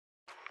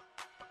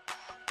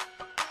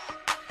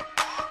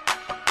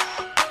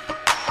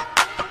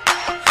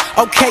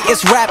Okay,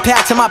 it's rap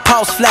pack to my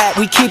pulse flat.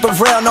 We keep it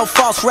real, no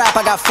false rap.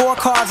 I got 4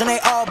 cars and they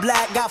all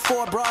black. Got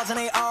 4 bras and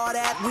they all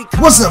that.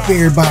 What's up,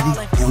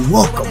 everybody, and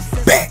welcome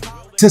back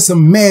to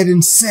some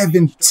Madden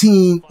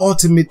 17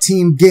 Ultimate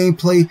Team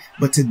gameplay.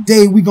 But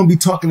today we're gonna be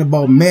talking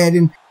about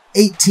Madden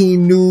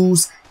 18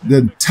 news,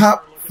 the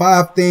top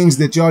 5 things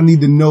that y'all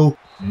need to know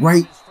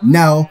right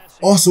now.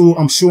 Also,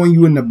 I'm showing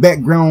you in the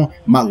background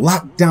my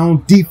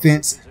lockdown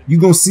defense.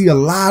 You're gonna see a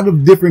lot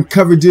of different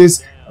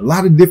coverages, a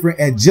lot of different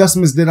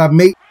adjustments that I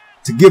make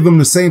to give them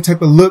the same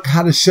type of look,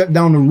 how to shut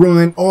down the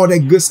run, all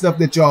that good stuff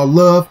that y'all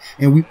love.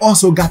 And we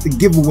also got the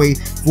giveaway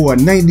for a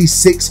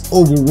 96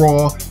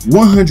 overall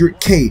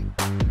 100K.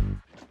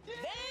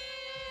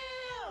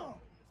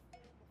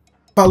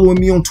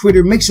 Following me on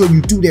Twitter, make sure you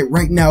do that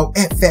right now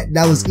at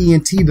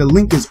FatDollasENT. The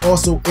link is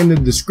also in the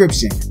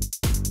description.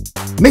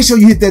 Make sure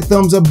you hit that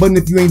thumbs up button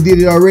if you ain't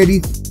did it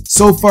already.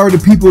 So far, the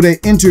people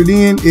that entered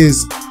in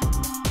is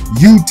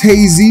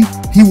Tazy,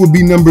 he will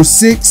be number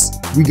 6.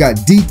 We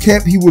got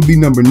D-Cap, he will be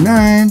number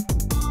 9.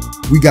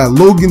 We got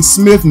Logan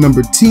Smith,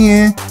 number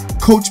 10.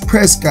 Coach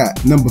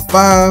Prescott, number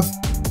 5.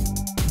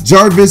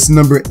 Jarvis,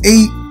 number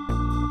 8.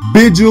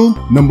 Vigil,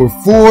 number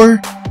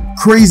 4.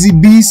 Crazy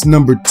Beast,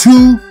 number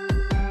 2.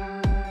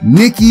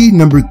 Nikki,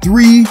 number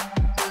 3.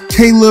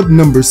 Caleb,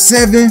 number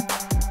 7.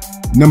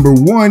 Number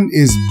 1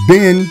 is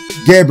Ben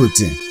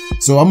Gabberton.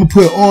 So I'm gonna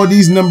put all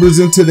these numbers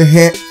into the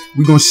hat.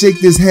 We're gonna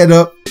shake this hat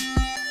up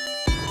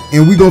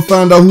and we're gonna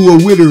find out who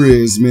a winner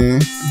is, man.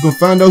 We're gonna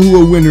find out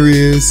who a winner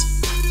is.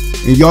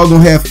 And y'all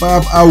gonna have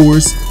 5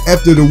 hours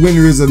after the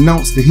winner is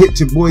announced to hit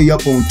your boy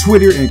up on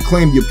Twitter and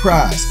claim your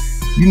prize.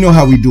 You know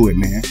how we do it,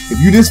 man.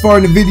 If you're this far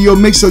in the video,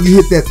 make sure you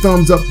hit that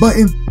thumbs up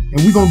button.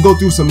 And we're gonna go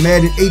through some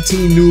Madden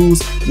 18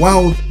 news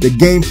while the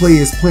gameplay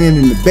is playing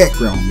in the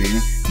background,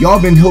 man. Y'all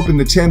been helping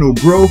the channel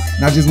grow,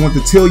 and I just want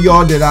to tell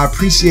y'all that I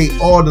appreciate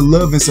all the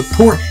love and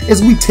support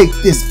as we take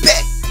this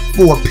back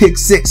for a pick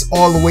 6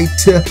 all the way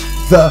to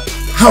the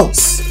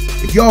house.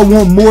 If y'all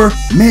want more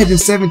Madden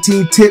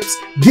 17 tips,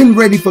 getting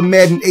ready for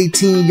Madden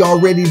 18, y'all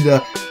ready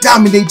to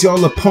dominate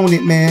y'all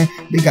opponent, man.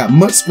 They got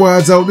MUT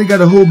squads out. They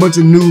got a whole bunch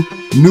of new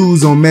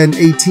news on Madden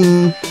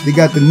 18. They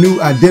got the new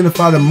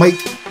identify the mic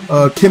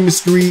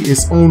chemistry.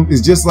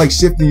 It's just like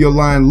shifting your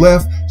line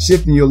left,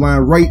 shifting your line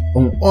right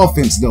on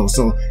offense though.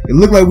 So it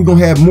looked like we're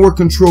gonna have more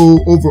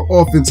control over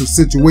offensive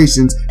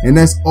situations, and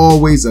that's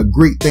always a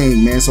great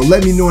thing, man. So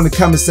let me know in the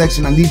comment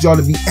section. I need y'all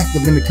to be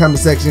active in the comment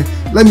section.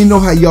 Let me know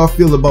how y'all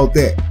feel about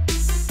that.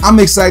 I'm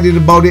excited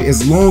about it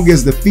as long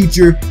as the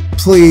feature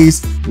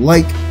plays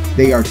like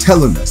they are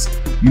telling us.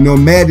 You know,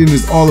 Madden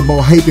is all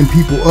about hyping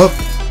people up,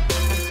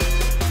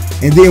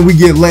 and then we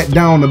get let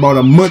down about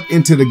a month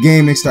into the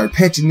game. They start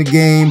patching the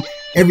game.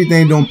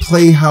 Everything don't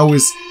play how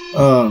it's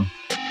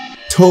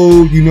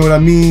told, you know what I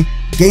mean?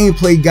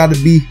 Gameplay gotta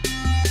be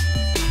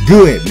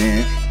good,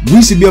 man.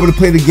 We should be able to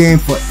play the game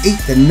for 8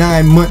 to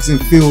 9 months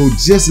and feel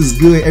just as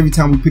good every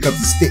time we pick up the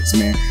sticks,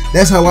 man.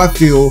 That's how I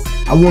feel.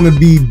 I want to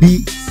be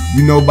beat,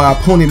 you know, by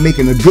opponent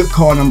making a good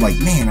call, and I'm like,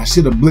 man, I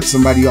should have blitzed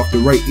somebody off the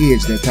right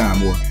edge that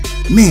time, or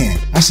man,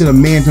 I should have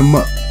manned him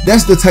up.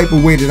 That's the type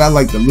of way that I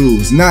like to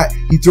lose. Not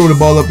he throw the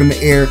ball up in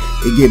the air,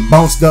 it get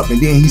bounced up,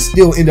 and then he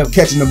still end up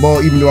catching the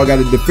ball even though I got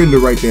a defender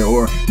right there.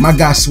 Or my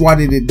guy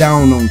swatted it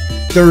down on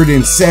 3rd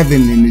and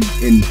 7 and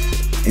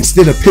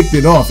instead of picked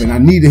it off, and I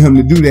needed him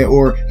to do that.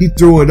 Or he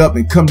throw it up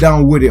and come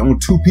down with it on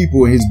 2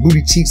 people and his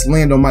booty cheeks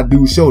land on my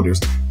dude's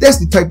shoulders. That's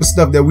the type of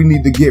stuff that we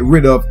need to get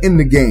rid of in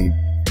the game.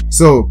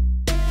 So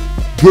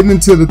getting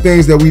into the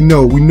things that we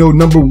know. We know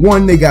number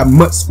 1, they got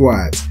MUT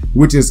squads,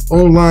 which is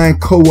online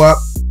co-op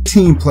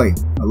team play.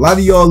 A lot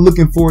of y'all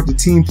looking forward to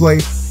team play.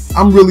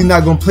 I'm really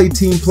not gonna play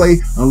team play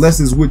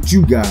unless it's with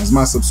you guys,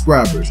 my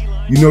subscribers.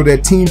 You know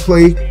that team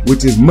play,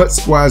 which is MUT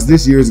squads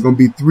this year, is gonna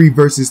be 3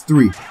 versus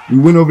 3. We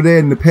went over that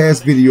in the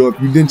past video.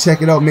 If you didn't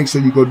check it out, make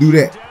sure you go do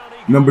that.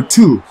 Number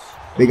 2,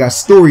 they got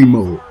story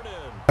mode.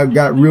 I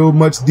got real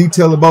much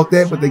detail about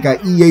that, but they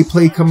got EA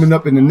Play coming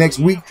up in the next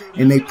week,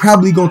 and they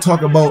probably gonna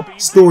talk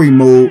about story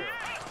mode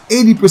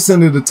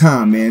 80% of the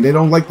time, man. They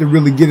don't like to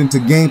really get into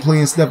gameplay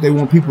and stuff. They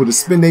want people to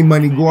spend their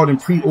money, go out and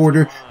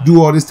pre-order,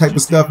 do all this type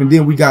of stuff. And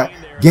then we got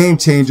game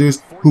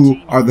changers who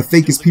are the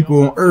fakest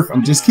people on earth.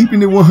 I'm just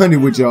keeping it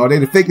 100 with y'all. They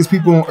the fakest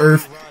people on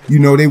earth. You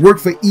know, they work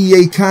for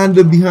EA kind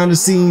of behind the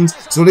scenes,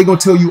 so they gonna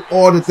tell you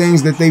all the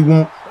things that they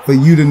want for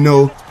you to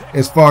know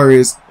as far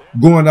as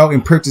going out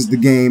and purchase the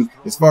game,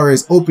 as far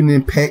as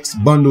opening packs,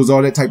 bundles,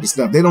 all that type of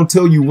stuff. They don't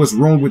tell you what's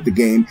wrong with the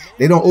game.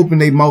 They don't open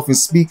their mouth and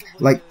speak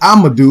like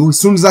I'ma do. As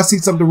soon as I see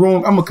something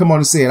wrong, I'm gonna come on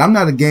and say it. I'm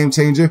not a game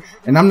changer,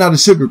 and I'm not a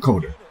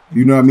sugarcoater.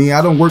 You know what I mean?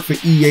 I don't work for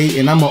EA,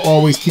 and I'm gonna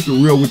always keep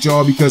it real with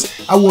y'all because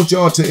I want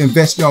y'all to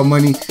invest y'all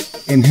money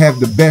and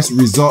have the best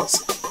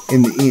results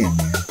in the end,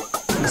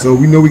 man. So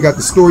we know we got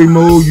the story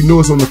mode. You know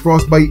it's on the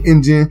Frostbite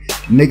engine,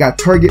 and they got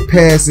target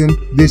passing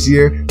this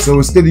year. So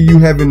instead of you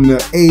having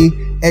the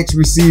X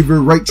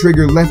receiver, right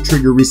trigger, left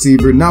trigger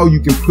receiver, now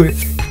you can put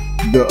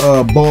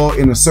the ball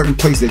in a certain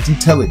place that you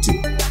tell it to.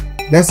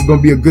 That's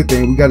gonna be a good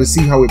thing. We got to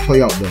see how it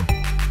play out though.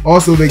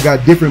 Also, they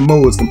got different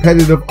modes: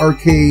 competitive,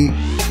 arcade,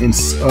 and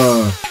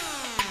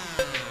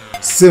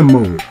sim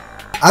mode.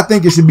 I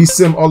think it should be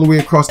sim all the way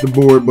across the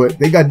board, but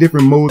they got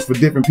different modes for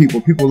different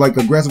people. People like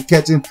aggressive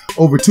catching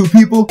over 2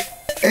 people.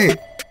 Hey,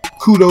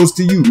 kudos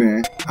to you,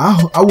 man.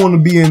 I want to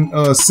be in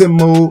sim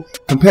mode.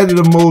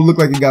 Competitive mode look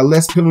like it got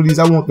less penalties.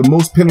 I want the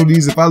most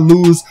penalties. If I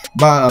lose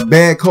by a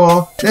bad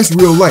call, that's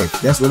real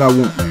life. That's what I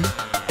want, man.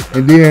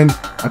 And then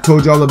I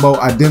told y'all about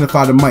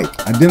identify the mic.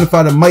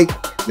 Identify the mic.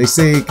 They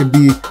say it could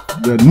be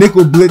the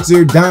nickel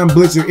blitzer, dime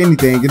blitzer,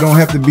 anything. It don't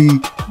have to be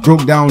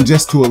broke down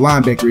just to a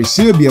linebacker. It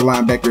should be a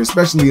linebacker,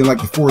 especially in like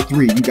the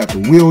 4-3. You got the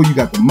wheel, you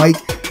got the mic,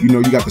 you know,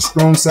 you got the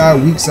strong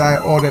side, weak side,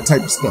 all that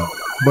type of stuff.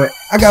 But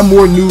I got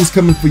more news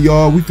coming for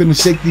y'all. We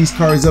finna shake these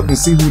cards up and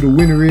see who the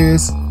winner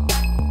is.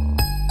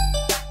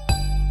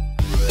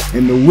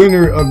 And the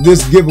winner of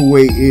this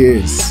giveaway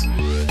is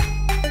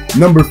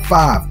number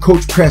 5,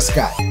 Coach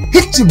Prescott.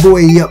 Hit your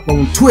boy up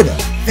on Twitter,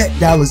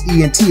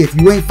 $ENT. If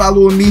you ain't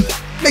following me,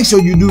 make sure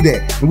you do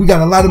that. And we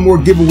got a lot of more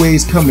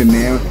giveaways coming,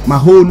 man. My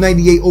whole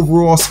 98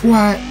 overall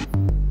squad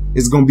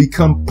is gonna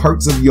become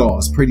parts of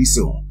y'all's pretty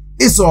soon.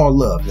 It's all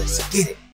love. Let's get it.